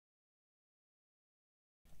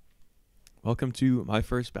Welcome to my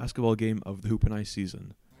first basketball game of the Hoop and Ice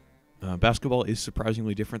season. Basketball is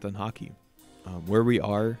surprisingly different than hockey. Where we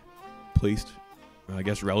are placed, I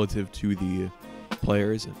guess, relative to the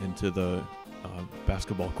players and to the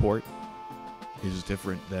basketball court is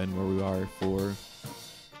different than where we are for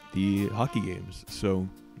the hockey games. So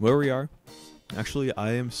where we are, actually,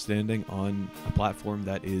 I am standing on a platform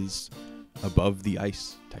that is above the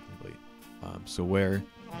ice, technically. So where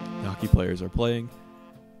the hockey players are playing,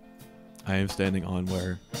 I am standing on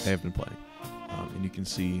where they have been playing. And you can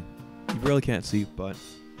see, you really can't see, but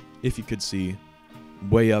if you could see,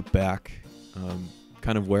 way up back,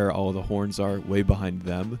 kind of where all the horns are, way behind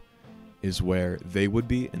them, is where they would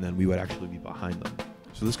be, and then we would actually be behind them.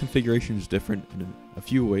 So this configuration is different in a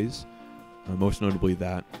few ways, most notably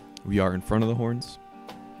that we are in front of the horns.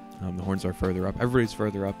 The horns are further up, everybody's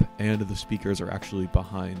further up, and the speakers are actually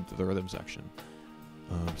behind the rhythm section.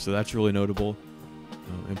 So that's really notable.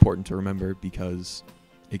 Important to remember because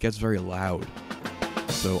it gets very loud.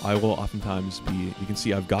 So I will oftentimes be, you can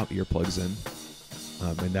see I've got earplugs in,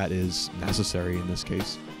 and that is necessary in this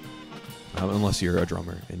case, unless you're a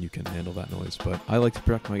drummer and you can handle that noise. But I like to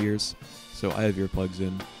protect my ears, so I have earplugs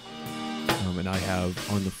in, and I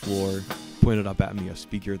have on the floor pointed up at me a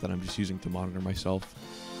speaker that I'm just using to monitor myself.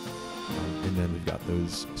 And then we've got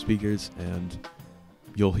those speakers, and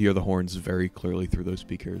you'll hear the horns very clearly through those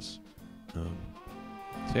speakers.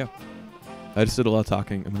 So yeah, I just did a lot of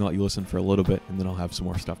talking. I'm going to let you listen for a little bit, and then I'll have some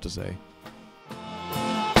more stuff to say.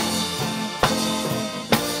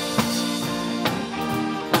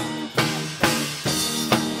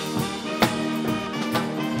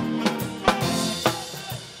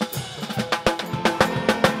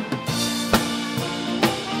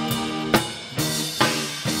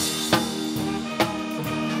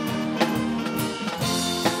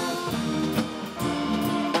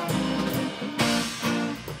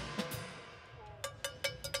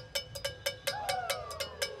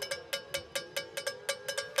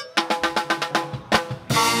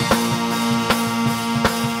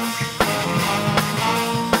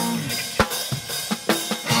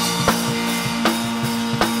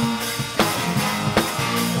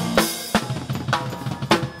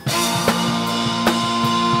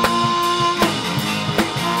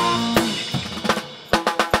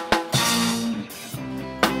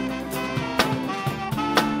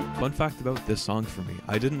 Fun fact about this song for me,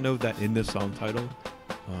 I didn't know that in this song title,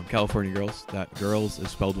 California Girls, that girls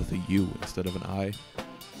is spelled with a U instead of an I.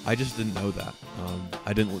 I just didn't know that.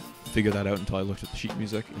 I didn't figure that out until I looked at the sheet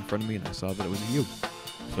music in front of me and I saw that it was a U.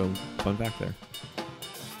 So, fun fact there.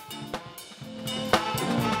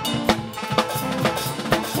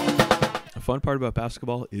 A fun part about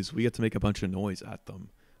basketball is we get to make a bunch of noise at them.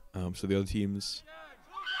 So the other team's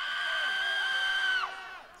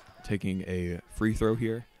taking a free throw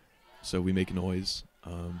here. So we make noise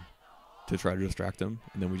to try to distract them,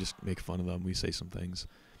 and then we just make fun of them. We say some things.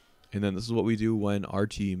 And then this is what we do when our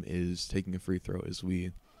team is taking a free throw, is we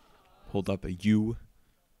hold up a U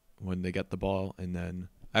when they get the ball, and then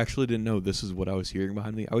I actually didn't know this is what I was hearing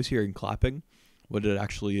behind me. I was hearing clapping. What it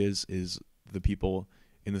actually is the people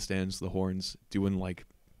in the stands, the horns, doing like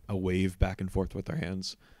a wave back and forth with their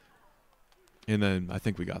hands. And then I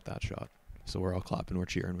think we got that shot. So we're all clapping, we're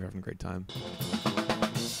cheering, we're having a great time.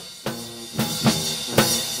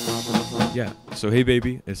 Yeah, so Hey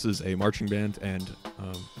Baby, this is a marching band and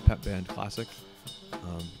pep band classic.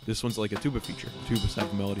 This one's like a tuba feature. Tubas have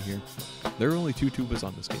a melody here. There are only 2 tubas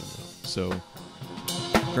on this game though, so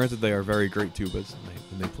granted they are very great tubas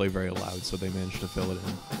and they play very loud, so they managed to fill it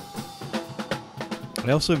in.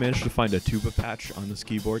 I also managed to find a tuba patch on this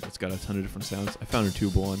keyboard. It's got a ton of different sounds. I found a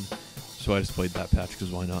tuba one, so I just played that patch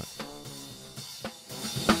because why not?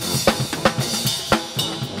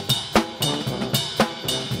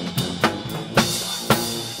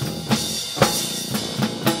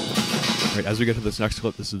 Right, as we get to this next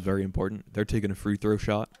clip, this is very important. They're taking a free throw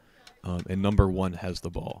shot, and number 1 has the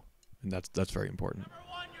ball, and that's very important. Number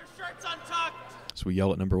 1, your shirt's untucked. So we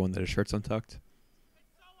yell at number 1 that his shirt's untucked,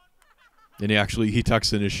 and he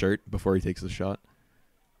tucks in his shirt before he takes the shot.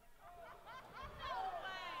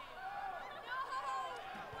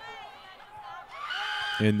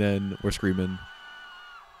 And then we're screaming,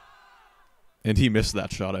 and he missed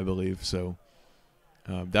that shot, I believe. So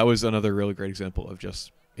that was another really great example of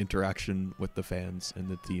just interaction with the fans and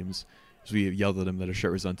the teams. So we yelled at him that his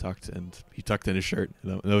shirt was untucked, and he tucked in his shirt.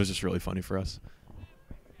 And that was just really funny for us.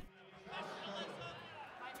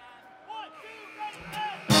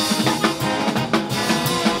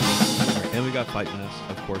 Right, and we got Fight Mass,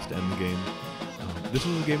 of course, to end the game. This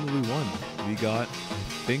was a game that we won. We got, I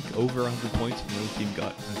think, over 100 points, and the other team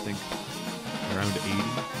got, I think, around 80.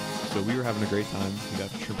 So we were having a great time. We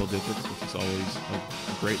got triple digits, which is always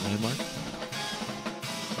a great landmark.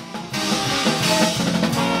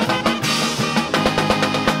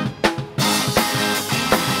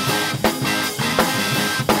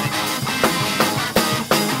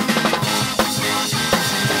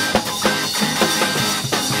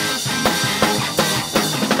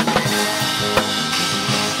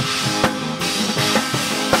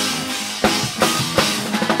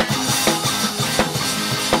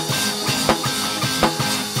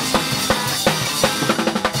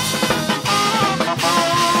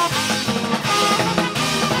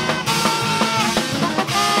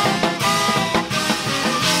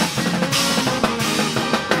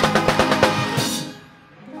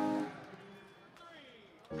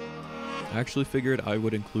 I actually figured I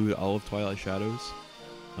would include all of Twilight Shadows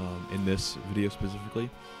in this video specifically,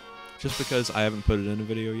 just because I haven't put it in a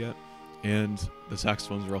video yet, and the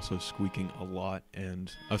saxophones are also squeaking a lot,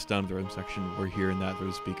 and us down in the rhythm section were hearing that through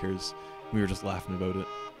the speakers. We were just laughing about it.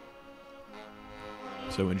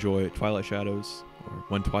 So enjoy Twilight Shadows, or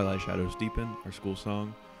When Twilight Shadows Deepen, our school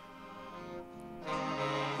song.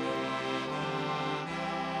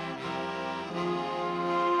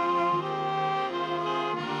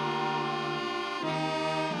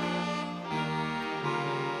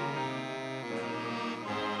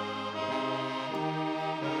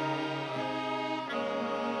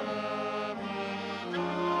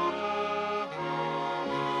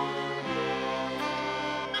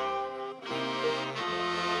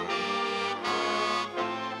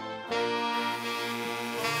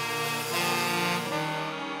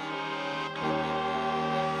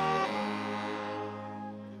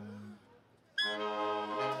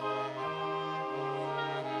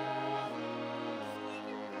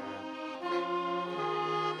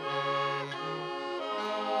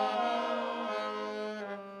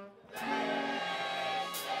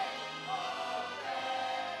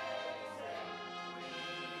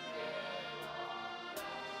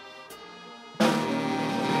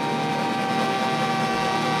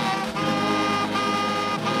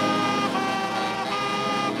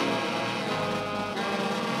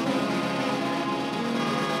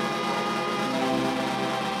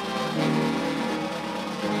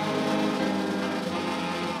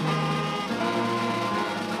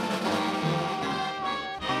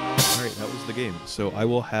 The game. So I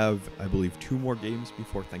will have, I believe, 2 more games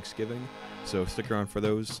before Thanksgiving, so stick around for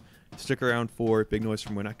those. Stick around for Big Noise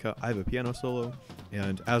from Winnetka. I have a piano solo,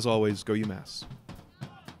 and as always, go UMass.